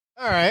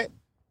All right.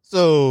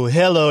 So,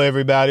 hello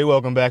everybody.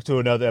 Welcome back to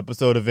another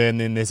episode of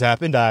And Then This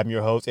Happened. I'm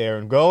your host,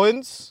 Aaron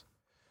Goins.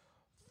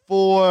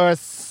 For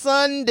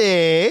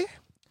Sunday,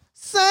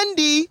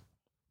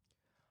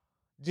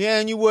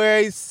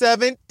 January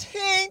 17th.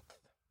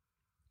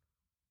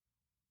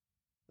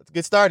 Let's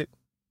get started.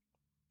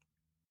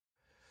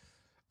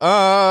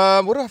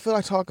 What do I feel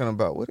like talking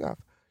about? I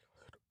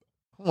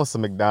want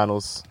some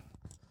McDonald's.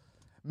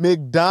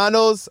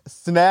 McDonald's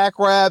snack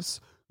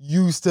wraps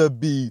used to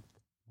be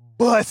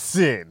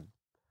bussin'.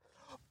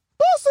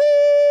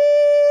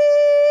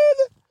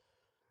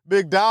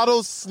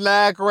 McDonald's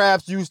snack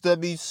wraps used to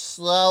be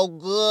so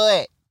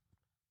good.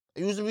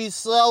 It used to be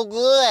so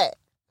good.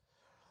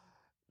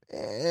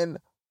 And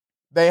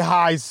they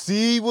high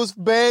C was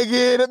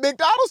banging.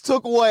 McDonald's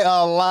took away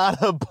a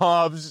lot of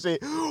bomb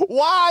shit.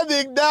 Why,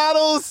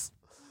 McDonald's?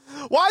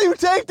 Why you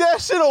take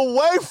that shit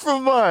away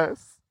from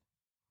us?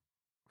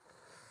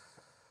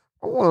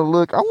 I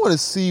want to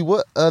see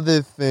what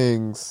other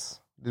things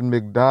did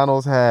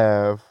McDonald's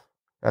have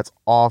that's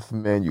off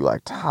menu,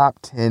 like top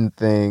 10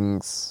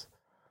 things.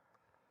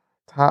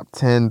 Top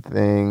 10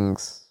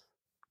 things.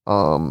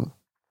 Top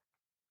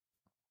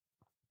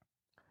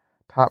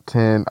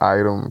 10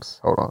 items.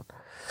 Hold on.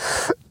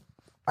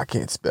 I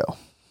can't spell.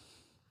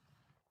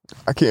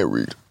 I can't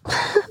read.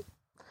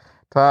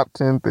 Top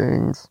 10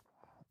 things.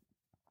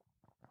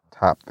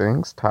 Top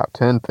 10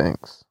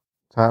 things.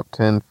 Top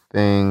 10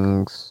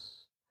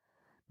 things.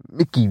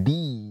 Mickey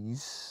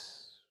D's.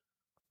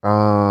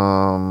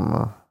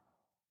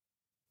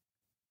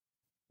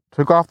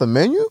 Took off the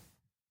menu?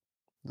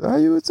 Is that how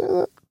you would say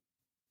that?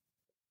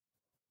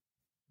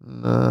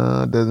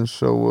 No, it doesn't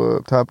show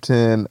up. Top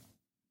 10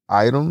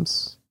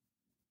 items.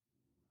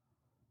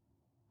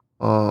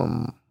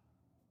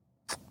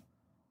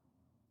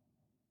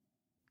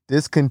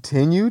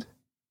 Discontinued.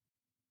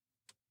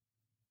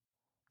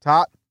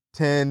 Top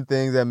 10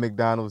 things that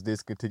McDonald's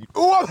discontinued.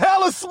 Oh, I'm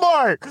hella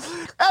smart.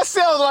 That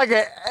sounds like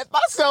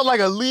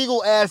a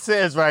legal ass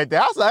sentence right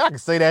there. I was like, I can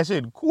say that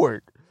shit in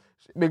court.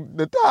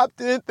 The top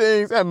 10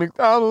 things at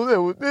McDonald's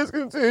that were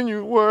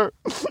discontinued were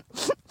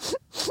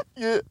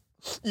your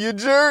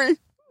jury.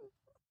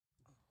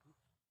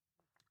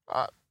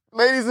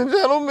 Ladies and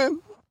gentlemen,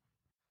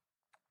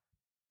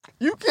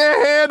 you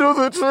can't handle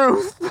the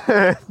truth.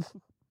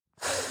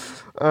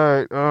 All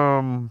right,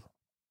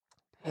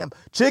 damn,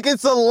 Chicken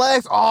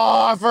Selects.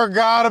 Oh, I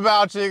forgot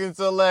about Chicken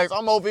Selects.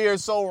 I'm over here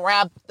so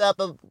wrapped up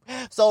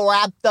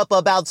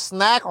about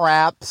snack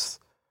wraps.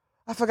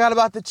 I forgot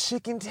about the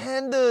chicken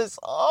tenders.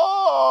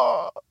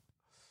 Oh,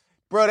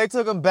 bro, they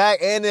took them back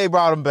and they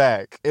brought them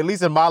back. At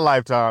least in my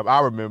lifetime,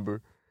 I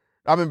remember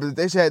they had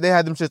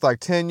them shits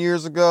like 10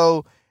 years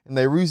ago, and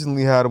they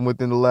recently had them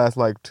within the last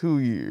like 2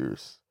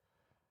 years.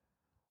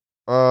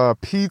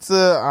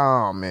 Pizza.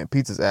 Oh man,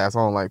 pizza's ass. I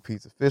don't like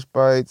pizza. Fish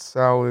bites,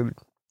 salad.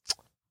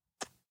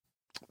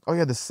 Oh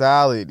yeah, the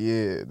salad.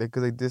 Yeah,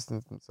 because they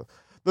distanced themselves.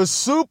 The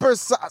super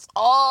size.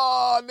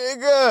 Oh,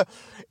 nigga.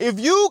 If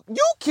you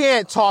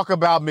can't talk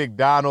about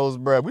McDonald's,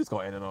 bro, we just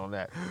gonna end it on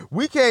that.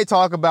 We can't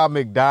talk about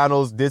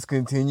McDonald's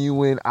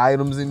discontinuing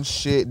items and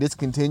shit,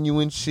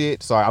 discontinuing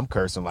shit. Sorry, I'm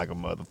cursing like a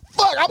motherfucker.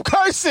 I'm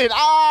cursing.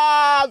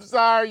 I'm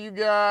sorry, you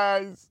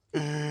guys.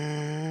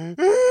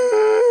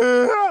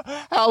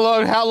 How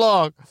long?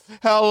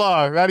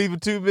 Not even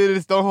 2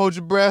 minutes. Don't hold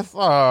your breath.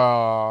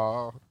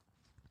 Oh.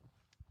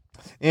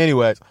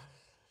 Anyways,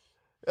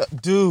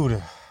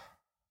 dude.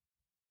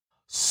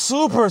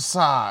 Super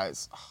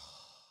size.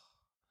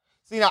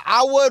 See, now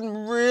I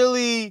wasn't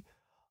really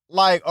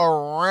like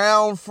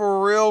around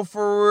for real,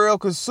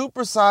 because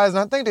super size, and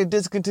I think they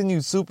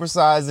discontinued super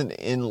size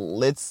in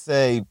let's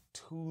say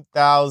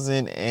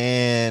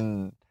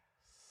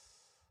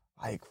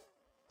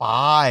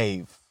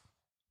 2005.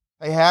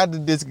 They had to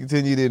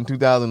discontinue it in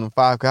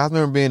 2005 because I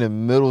remember being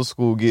in middle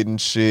school getting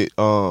shit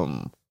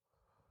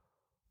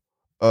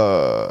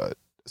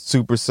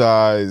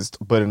supersized,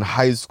 but in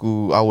high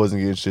school I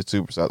wasn't getting shit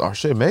supersized. Or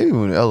shit, maybe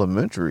even in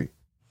elementary.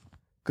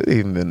 Could have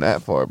even been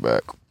that far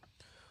back.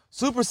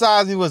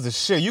 Supersizing was the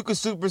shit. You could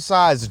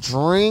supersize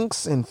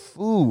drinks and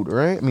food,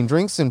 right? I mean,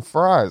 drinks and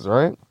fries,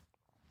 right?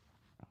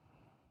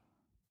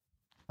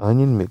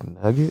 Onion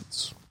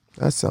McNuggets?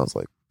 That sounds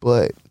like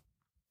butt.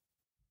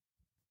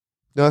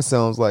 That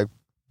sounds like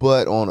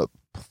butt on a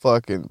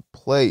fucking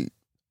plate.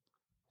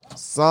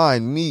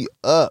 Sign me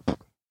up.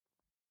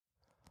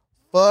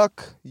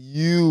 Fuck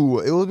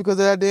you. It was because of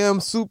that damn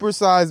Super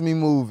Size Me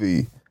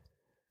movie.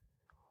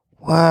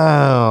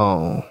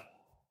 Wow.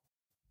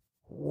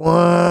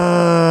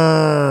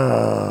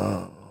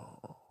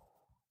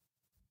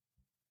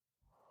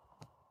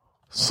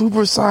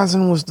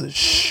 Supersizing was the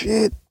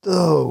shit,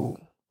 though.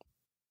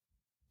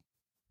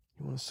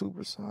 You want to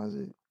supersize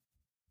it?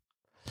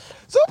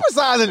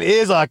 Supersizing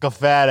is like a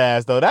fat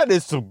ass, though. That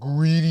is some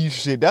greedy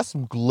shit. That's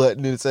some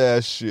gluttonous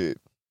ass shit.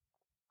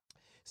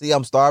 See,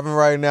 I'm starving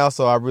right now,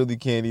 so I really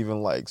can't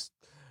even like.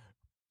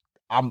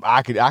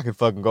 I could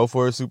fucking go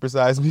for a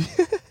supersize me.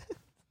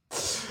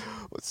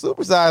 But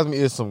supersize me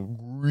is some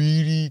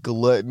greedy,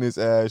 gluttonous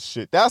ass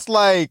shit. That's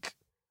like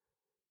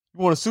You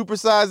want to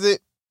supersize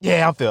it?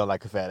 Yeah, I'm feeling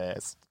like a fat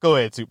ass. Go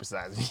ahead,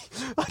 supersize me.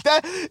 Like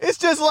that, it's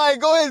just like,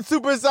 go ahead and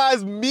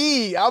supersize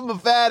me. I'm a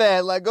fat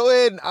ass. Like, go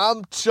ahead and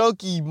I'm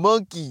chunky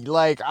monkey.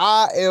 Like,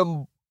 I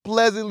am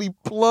pleasantly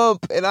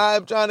plump and I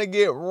am trying to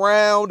get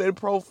round and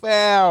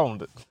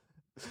profound.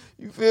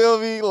 You feel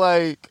me?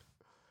 Like,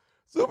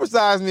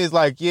 supersize me is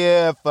like,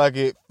 yeah, fuck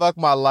it. Fuck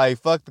my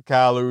life. Fuck the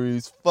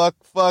calories. Fuck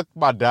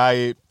my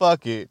diet.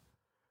 Fuck it.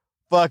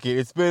 Fuck it.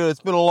 It's been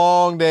a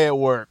long day at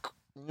work.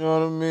 You know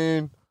what I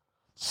mean?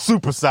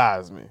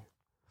 Supersize me.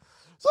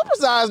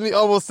 Supersize me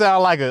almost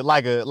sound like a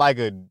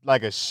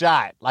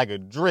shot, like a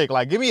drink.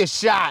 Like, give me a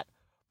shot.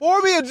 Pour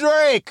me a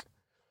drink.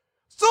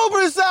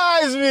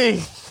 Supersize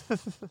me.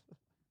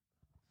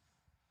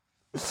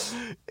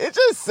 It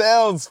just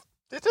sounds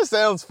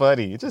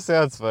funny. It just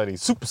sounds funny.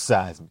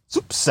 Supersize me.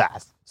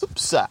 Supersize.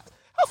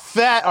 How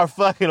fat are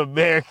fucking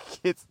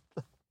Americans?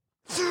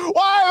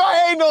 Why am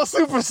I ain't no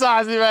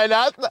supersize me right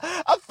now?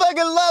 I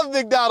fucking love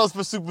McDonald's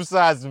for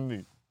supersizing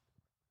me.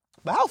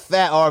 But how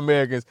fat are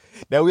Americans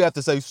that we have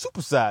to say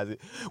supersize it?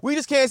 We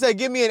just can't say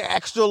give me an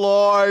extra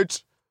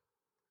large.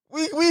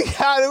 We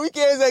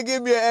can't say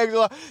give me an extra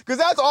large. Because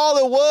that's all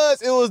it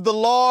was. It was the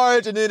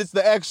large and then it's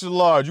the extra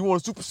large. You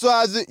want to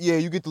supersize it? Yeah,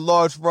 you get the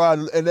large fry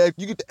and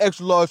you get the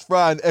extra large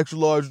fry and the extra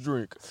large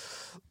drink.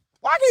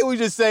 Why can't we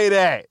just say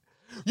that?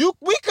 They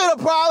could have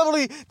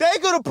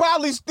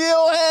probably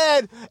still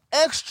had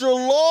extra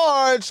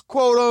large,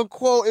 quote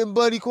unquote, in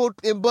bunny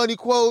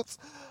quotes.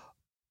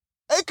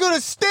 They could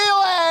have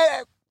still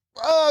had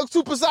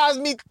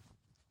supersized me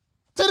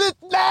to this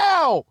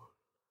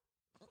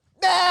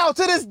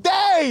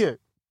day.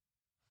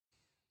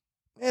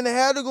 And they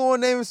had to go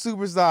and name it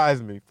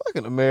supersize me.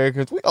 Fucking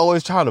Americans, we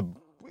always trying to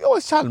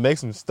make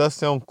some stuff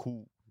sound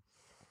cool.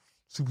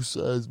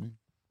 Supersize me.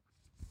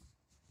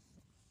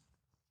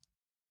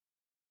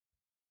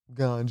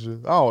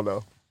 Ganja. I don't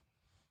know.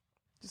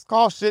 Just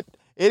call shit.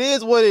 It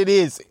is what it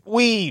is.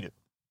 Weed.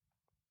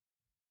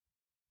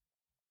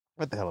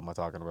 What the hell am I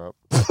talking about?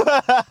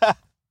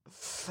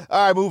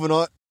 All right, moving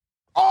on.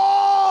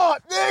 Oh,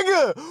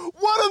 nigga!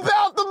 What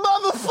about the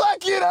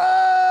motherfucking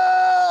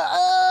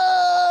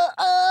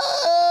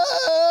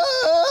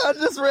I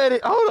just read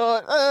it. Hold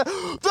on.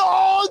 The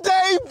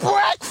all-day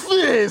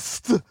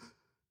breakfast.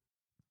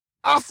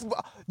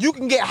 You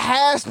can get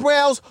hash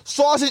browns,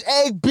 sausage,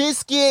 egg,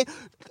 biscuit,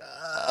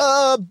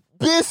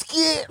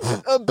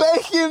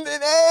 bacon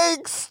and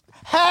eggs,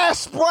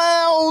 hash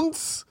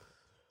browns,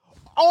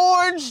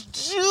 orange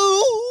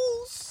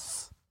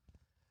juice.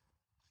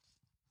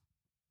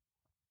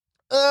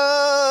 You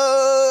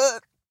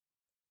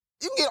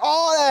can get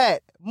all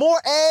that.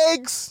 More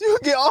eggs. You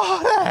can get all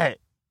that.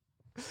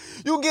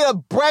 You can get a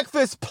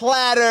breakfast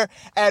platter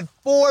at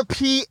 4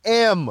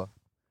 p.m.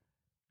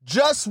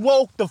 Just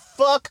woke the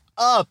fuck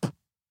up.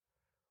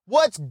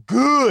 What's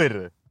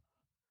good?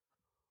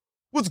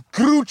 What's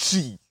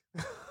Gucci?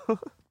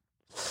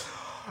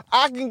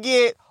 I can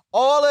get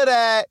all of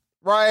that,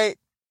 right,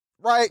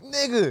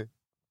 nigga.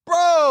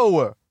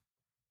 Bro,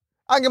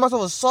 I can get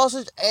myself a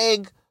sausage,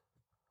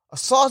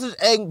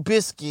 egg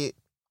biscuit,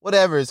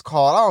 whatever it's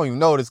called. I don't even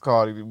know what it's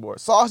called anymore.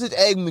 Sausage,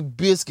 egg,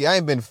 McBiscuit. I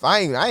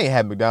ain't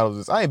had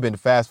McDonald's. I ain't been to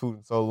fast food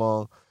in so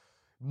long.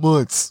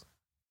 Months.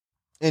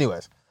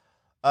 Anyways,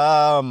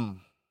 the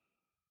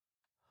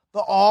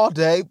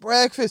all-day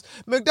breakfast.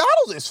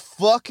 McDonald's is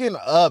fucking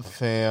up,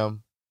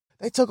 fam.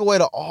 They took away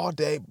the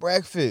all-day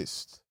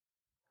breakfast.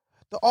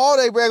 The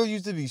all-day breakfast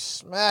used to be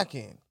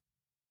smacking.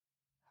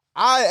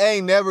 I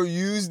ain't never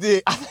used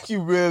it. I think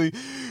you really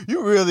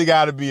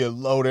gotta be a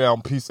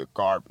low-down piece of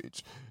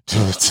garbage to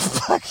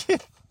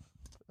fucking,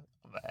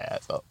 I'm an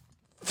asshole.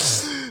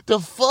 To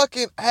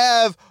fucking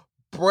have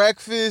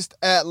breakfast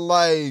at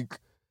to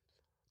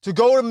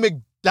go to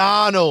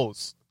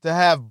McDonald's to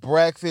have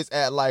breakfast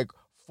at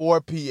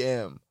 4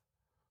 p.m.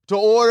 To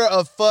order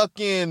a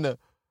fucking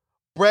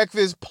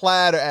breakfast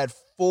platter at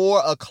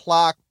 4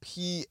 o'clock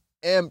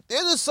p.m.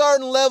 There's a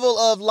certain level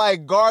of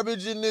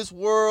garbage in this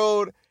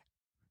world.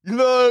 You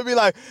know what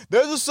I mean?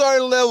 There's a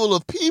certain level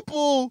of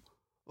people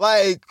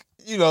that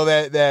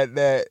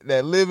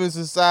live in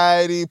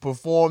society,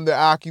 perform their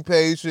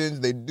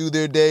occupations, they do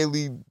their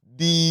daily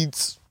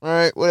deeds,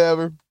 right?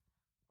 Whatever.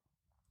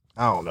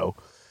 I don't know.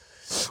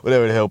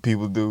 Whatever the hell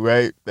people do,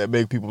 right? That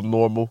make people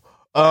normal.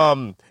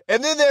 And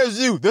then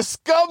there's you, the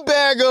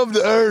scumbag of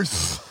the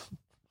earth.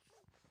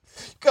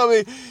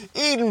 Come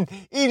in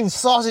eating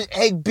sausage,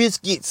 egg,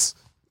 biscuits.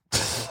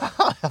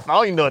 I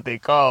don't even know what they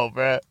call,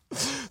 bruh.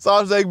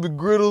 Sausage, egg,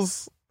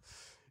 McGriddles.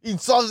 Eating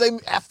sausage,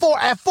 egg at 4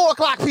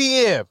 o'clock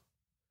p.m.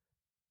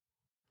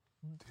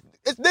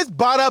 It's this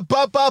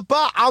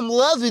ba-da-ba-ba-ba. I'm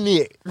loving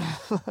it.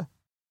 I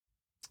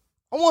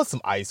want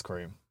some ice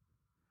cream.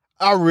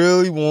 I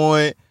really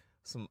want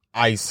some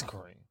ice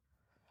cream.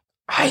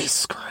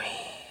 Ice cream.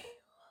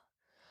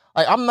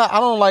 I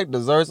don't like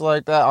desserts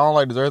like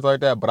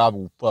that. But I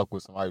will fuck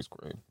with some ice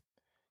cream.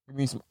 Give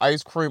me some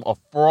ice cream, a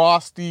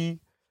Frosty,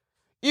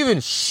 even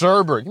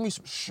sherbet. Give me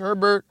some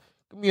sherbet.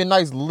 Give me a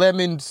nice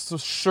lemon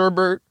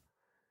sherbet.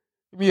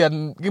 Give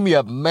me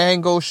a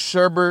mango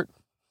sherbet.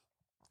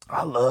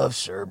 I love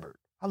sherbet.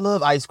 I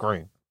love ice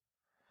cream.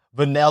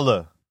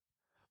 Vanilla.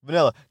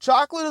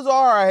 Chocolate is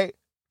all right.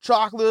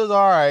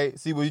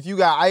 See, but if you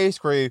got ice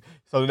cream,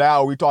 so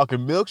now are we talking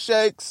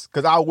milkshakes?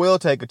 Because I will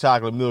take a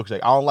chocolate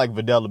milkshake. I don't like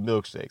vanilla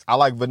milkshakes. I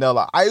like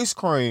vanilla ice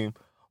cream,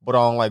 but I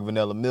don't like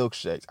vanilla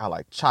milkshakes. I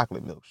like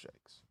chocolate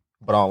milkshakes,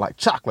 but I don't like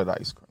chocolate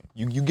ice cream.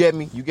 You get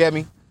me?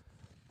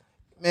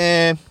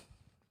 Man,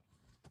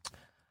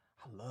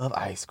 I love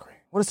ice cream.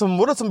 What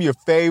are some of your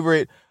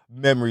favorite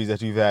memories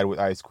that you've had with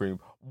ice cream?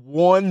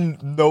 One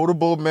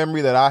notable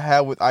memory that I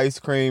have with ice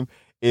cream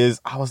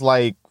is I was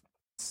like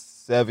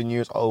 8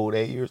 years old,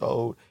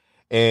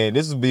 and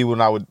this would be when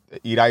I would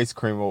eat ice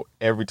cream.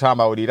 Every time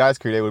I would eat ice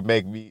cream, they would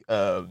make me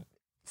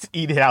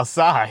eat it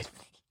outside.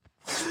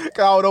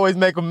 I would always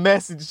make a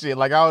mess and shit.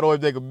 Like, I would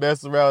always make a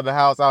mess around the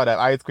house. I would have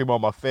ice cream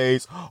on my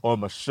face, on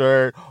my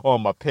shirt,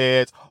 on my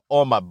pants,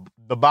 on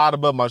the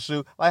bottom of my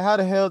shoe. Like, how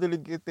the hell did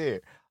it get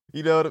there?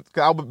 You know,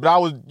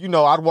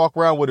 I'd walk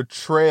around with a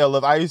trail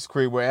of ice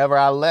cream wherever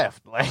I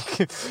left.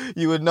 Like,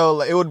 you would know,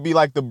 like, it would be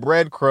like the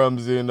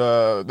breadcrumbs in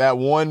that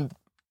one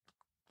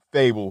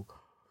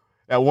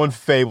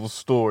fable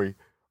story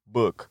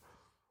book,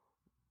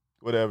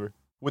 whatever,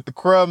 with the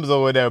crumbs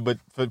or whatever. But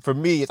for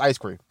me, it's ice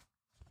cream.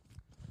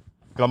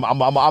 I'm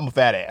a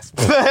fat ass.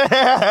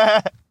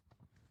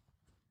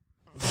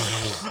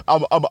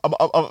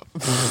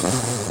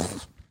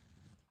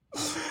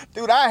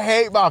 Dude, I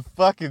hate my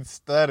fucking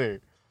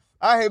stutter.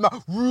 I hate my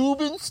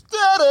Ruben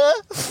stutter.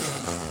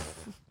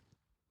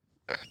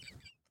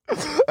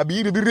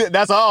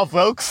 That's all,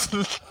 folks.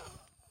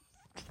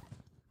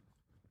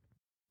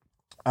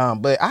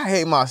 But I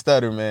hate my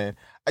stutter, man.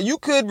 You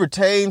could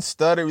retain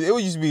stutter.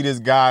 It used to be this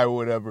guy or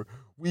whatever.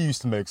 We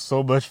used to make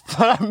so much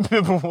fun. I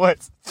remember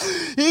once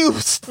he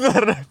was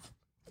stuttering.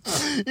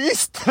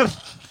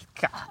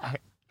 God.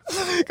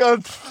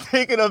 I'm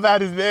thinking about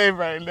his name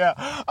right now.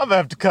 I'm gonna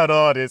have to cut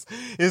all this.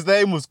 His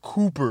name was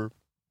Cooper.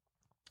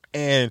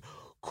 And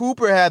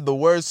Cooper had the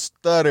worst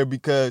stutter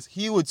because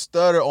he would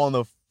stutter on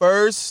the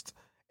first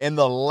and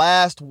the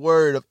last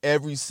word of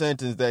every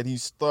sentence that he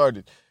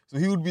started. So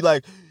he would be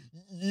like,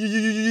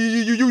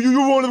 you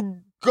want to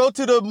go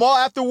to the mall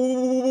after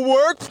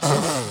work?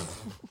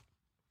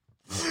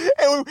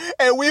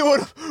 and we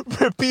would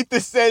repeat the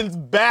sentence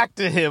back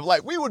to him.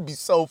 Like, we would be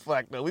so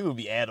fucked up. We would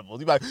be animals.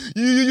 He'd be like,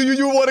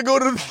 you want to go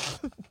to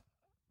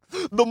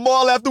the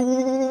mall after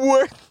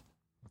work?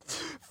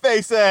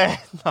 Face ass.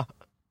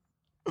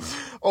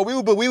 Oh,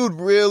 man,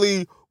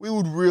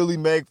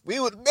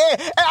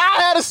 I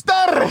had a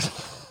stutter.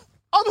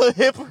 I'm a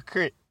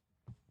hypocrite.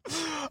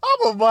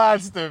 I'm a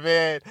monster,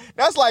 man.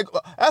 That's like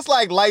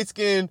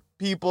light-skinned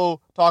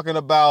people talking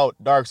about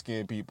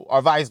dark-skinned people,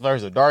 or vice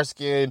versa.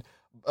 Dark-skinned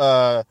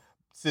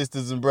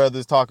sisters and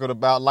brothers talking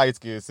about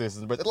light-skinned sisters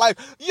and brothers. Like,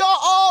 you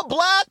all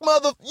black,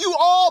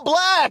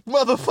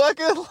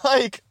 motherfucker.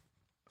 Like,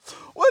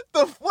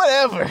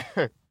 whatever.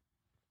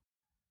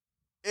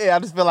 Yeah, I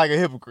just feel like a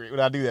hypocrite when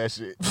I do that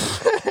shit.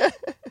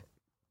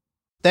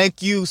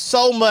 Thank you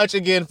so much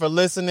again for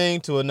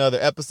listening to another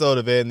episode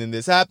of And Then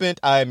This Happened.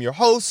 I am your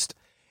host,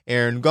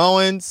 Aaron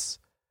Goins.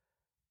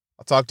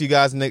 I'll talk to you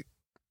guys next.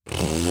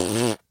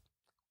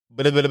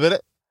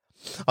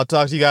 I'll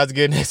talk to you guys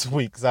again next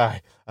week.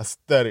 Sorry, I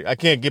stuttered. I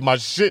can't get my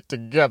shit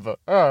together.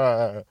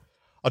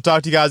 I'll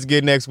talk to you guys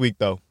again next week,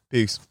 though.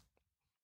 Peace.